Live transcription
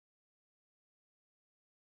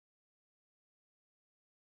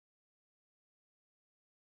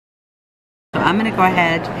I'm gonna go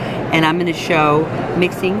ahead and I'm gonna show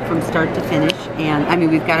mixing from start to finish. And I mean,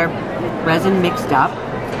 we've got our resin mixed up.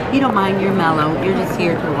 You don't mind, you're mellow. You're just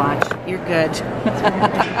here to watch. You're good.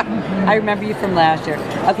 I remember you from last year.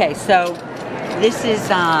 Okay, so this is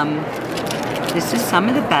some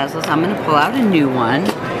of the bezels. I'm gonna pull out a new one.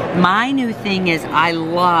 My new thing is I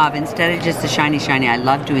love, instead of just the shiny, I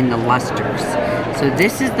love doing the lustres. So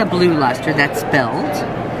this is the blue luster that's spilled.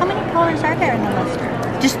 How many colors are there in the luster?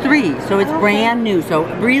 Just 3, so it's brand new. So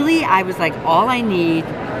really, I was like, all I need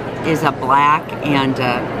is a black and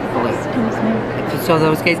a blue. So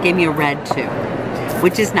those guys gave me a red too,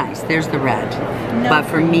 which is nice. There's the red. No but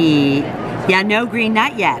for me, yeah, no green,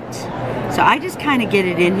 not yet. So I just kind of get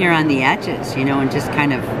it in here on the edges, you know, and just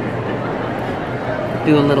kind of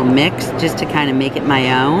do a little mix just to kind of make it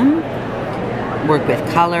my own. Work with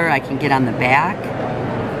color, I can get on the back.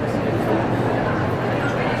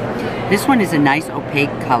 This one is a nice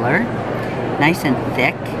opaque color, nice and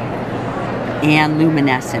thick, and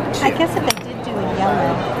luminescent too. I guess if they did do a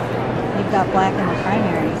yellow, you've got black in the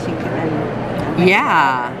primaries, you could then...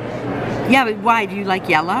 Yeah. Yeah, but why? Do you like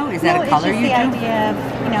yellow? Is that a color you do? No, it's just the idea of,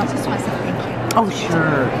 you know, just want to say thank you. Oh,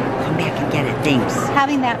 sure. Come back and get it. Thanks.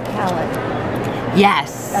 Having that palette.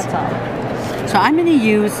 Yes. That's all. So I'm going to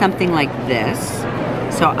use something like this.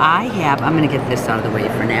 So I'm going to get this out of the way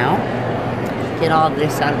for now. Get all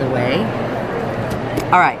this out of the way.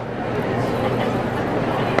 All right.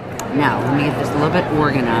 Now, let me get this a little bit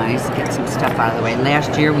organized, get some stuff out of the way.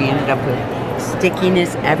 Last year, we ended up with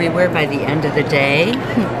stickiness everywhere by the end of the day.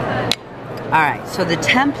 All right, so the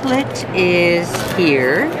template is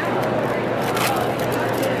here.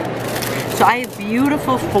 So I have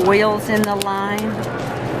beautiful foils in the line.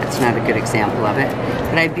 That's not a good example of it,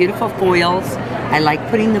 but I have beautiful foils. I like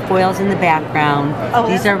putting the foils in the background. Oh,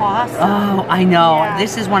 these are awesome. Oh, I know. Yeah.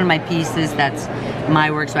 This is one of my pieces that's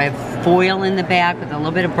my work. So I have foil in the back with a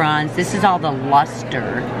little bit of bronze. This is all the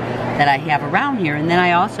luster that I have around here, and then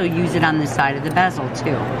I also use it on the side of the bezel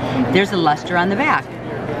too. There's a luster on the back.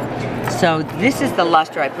 So this is the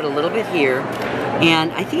luster. I put a little bit here,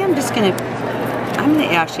 and I think I'm gonna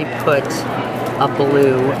actually put a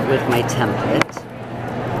blue with my template.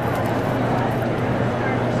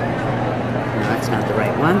 No, that's not the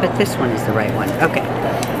right one, but this one is the right one. Okay,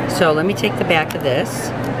 so let me take the back of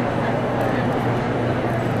this.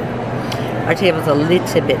 Our table's a little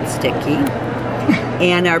bit sticky.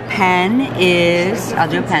 And our pen is, I'll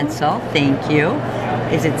do a pencil, thank you.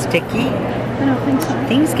 Is it sticky? I don't think so.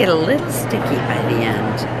 Things get a little sticky by the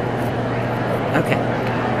end. Okay.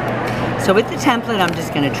 So with the template, I'm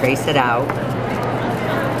just going to trace it out.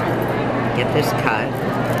 Get this cut.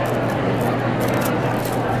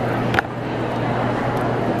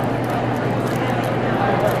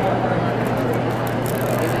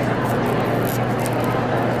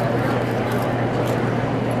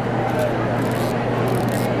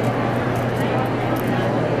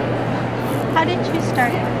 How did you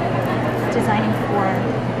start designing for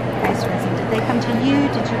ICE Resin? Did they come to you?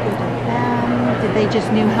 Did you go to them? Did they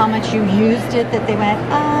just knew how much you used it that they went,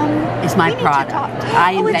 It's my product.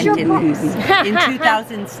 I invented this. in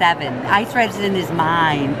 2007. ICE Resin is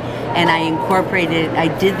mine, and I incorporated, I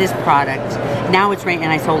did this product. Now it's and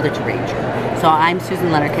I sold it to Ranger. So I'm Susan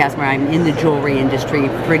Lenart Kazmer. I'm in the jewelry industry,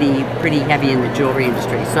 pretty heavy in the jewelry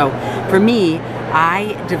industry. So for me,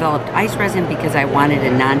 I developed ICE Resin because I wanted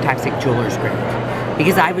a non-toxic jeweler's grade.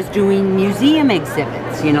 Because I was doing museum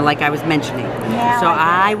exhibits, you know, like I was mentioning. Yeah, so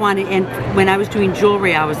I wanted, and when I was doing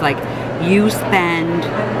jewelry, I was like, you spend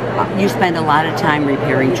a lot of time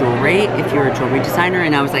repairing jewelry if you're a jewelry designer.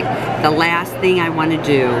 And I was like, the last thing I want to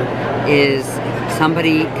do is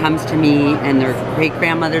somebody comes to me and their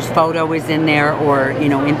great-grandmother's photo is in there, or, you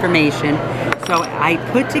know, information. So I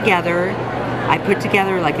put together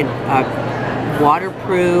like a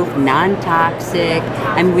waterproof, non-toxic.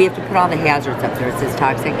 I mean, we have to put all the hazards up there. It says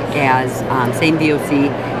toxic as, same VOC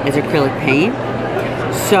as acrylic paint.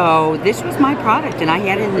 So this was my product, and I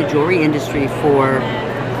had it in the jewelry industry for,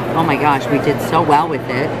 oh my gosh, we did so well with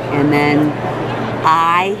it. And then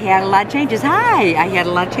I had a lot of changes. I had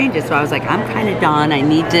a lot of changes. So I was like, I'm kind of done. I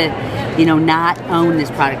need to, you know, not own this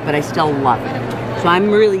product, but I still love it. So I'm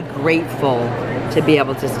really grateful to be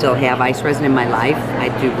able to still have ICE Resin in my life. I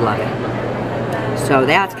do love it. So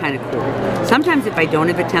that's kind of cool. Sometimes if I don't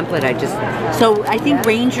have a template, so I think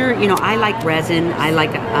Ranger, you know, I like resin, I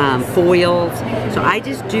like foils, so I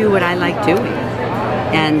just do what I like doing.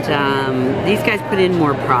 And these guys put in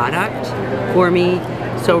more product for me.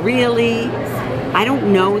 So really, I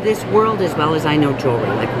don't know this world as well as I know jewelry.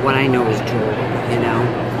 Like what I know is jewelry, you know?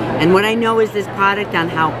 And what I know is this product on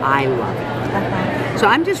how I love it. So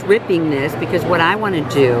I'm just ripping this because what I want to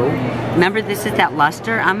do, remember this is that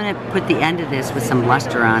luster? I'm going to put the end of this with some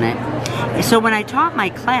luster on it. So when I taught my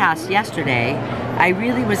class yesterday, I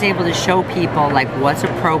really was able to show people like what's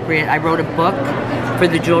appropriate. I wrote a book for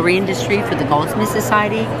the jewelry industry, for the Goldsmith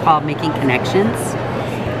Society, called Making Connections.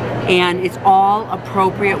 And it's all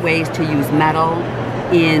appropriate ways to use metal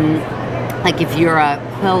in, like if you're a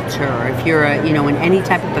quilter, or if you're a, you know, in any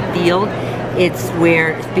type of a field, it's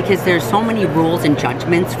where, because there's so many rules and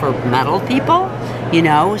judgments for metal people, you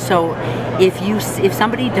know, so if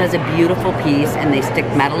somebody does a beautiful piece and they stick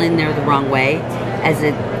metal in there the wrong way, as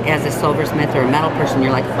a silversmith or a metal person,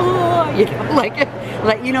 you're like, oh, you know,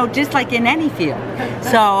 like you know, just like in any field.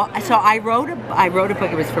 So I wrote a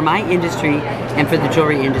book. It was for my industry and for the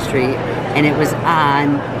jewelry industry, and it was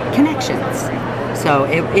on connections. So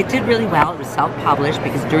it did really well. It was self-published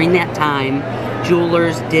because during that time,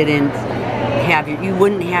 jewelers didn't have you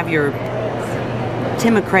wouldn't have your,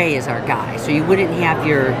 Tim McRae is our guy, so you wouldn't have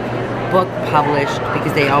your book published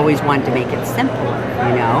because they always wanted to make it simple,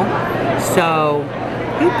 you know? So,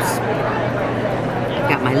 oops, I've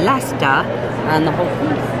got my luster on the whole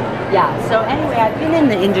piece. Yeah, so anyway, I've been in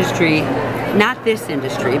the industry, not this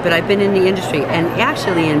industry, but I've been in the industry, and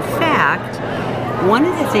actually, in fact, one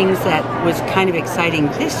of the things that was kind of exciting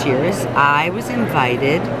this year is I was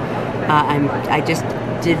invited, I just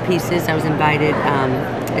did pieces, I was invited,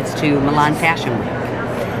 it's to Milan Fashion Week.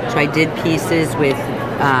 So I did pieces with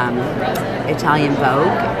Italian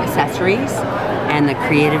Vogue accessories and the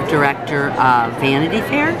creative director of Vanity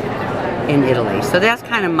Fair in Italy. So that's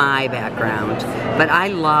kind of my background. But I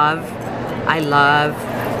love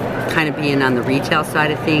kind of being on the retail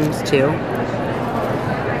side of things too.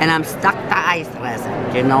 And I'm stuck to ICE Resin.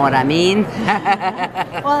 Do you know what I mean?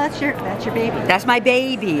 Well, that's your baby. That's my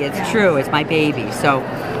baby. It's true. It's my baby. So,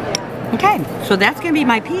 okay. So that's gonna be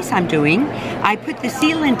my piece I'm doing. I put the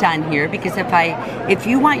sealant on here because if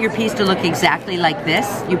you want your piece to look exactly like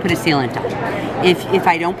this, you put a sealant on. If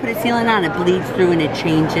I don't put a sealant on, it bleeds through and it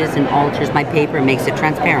changes and alters my paper and makes it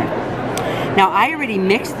transparent. Now I already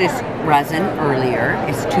mixed this resin earlier.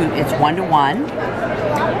 It's 1:1.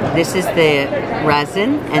 This is the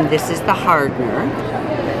resin and this is the hardener.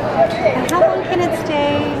 And how long can it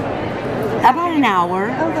stay? About an hour.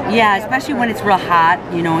 Yeah, especially when it's real hot,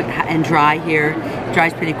 you know, and dry here. It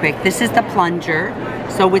dries pretty quick. This is the plunger.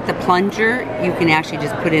 So with the plunger, you can actually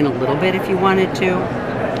just put in a little bit if you wanted to.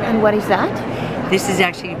 And what is that? This is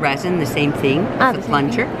actually resin, the same thing as the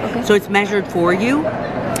plunger. Okay. So it's measured for you,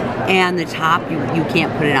 and the top, you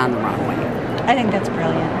can't put it on the wrong way. I think that's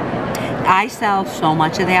brilliant. I sell so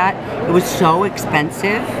much of that. It was so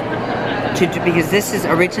expensive because this is,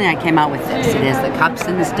 originally I came out with this. It has the cups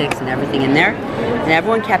and the sticks and everything in there. And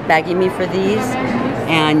everyone kept begging me for these.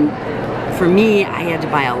 And for me, I had to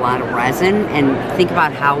buy a lot of resin, and think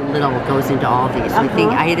about how little goes into all these. So I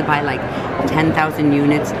think I had to buy like 10,000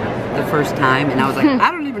 units the first time, and I was like, I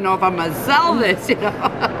don't even know if I'm gonna sell this, you know.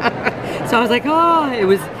 So I was like, oh, it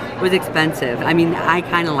was expensive. I mean, I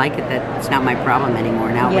kind of like it that it's not my problem anymore.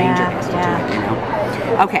 Now Ranger has to do it, you know.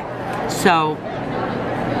 Okay, so.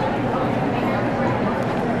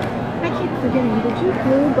 I keep forgetting, did you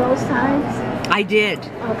glue both sides? I did.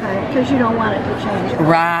 Okay, because you don't want it to change.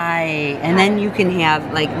 Right, and then you can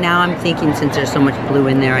have, like, now I'm thinking since there's so much blue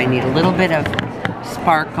in there, I need a little bit of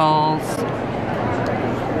sparkles.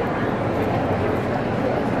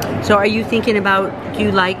 So are you thinking about,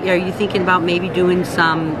 are you thinking about maybe doing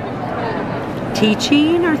some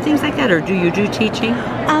teaching or things like that, or do you do teaching?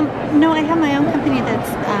 No, I have my own company that's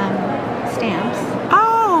stamps.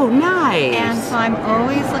 Oh, nice. And so I'm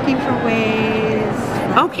always looking for ways.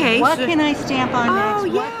 Okay. What can I stamp on next? Oh,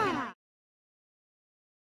 yeah. What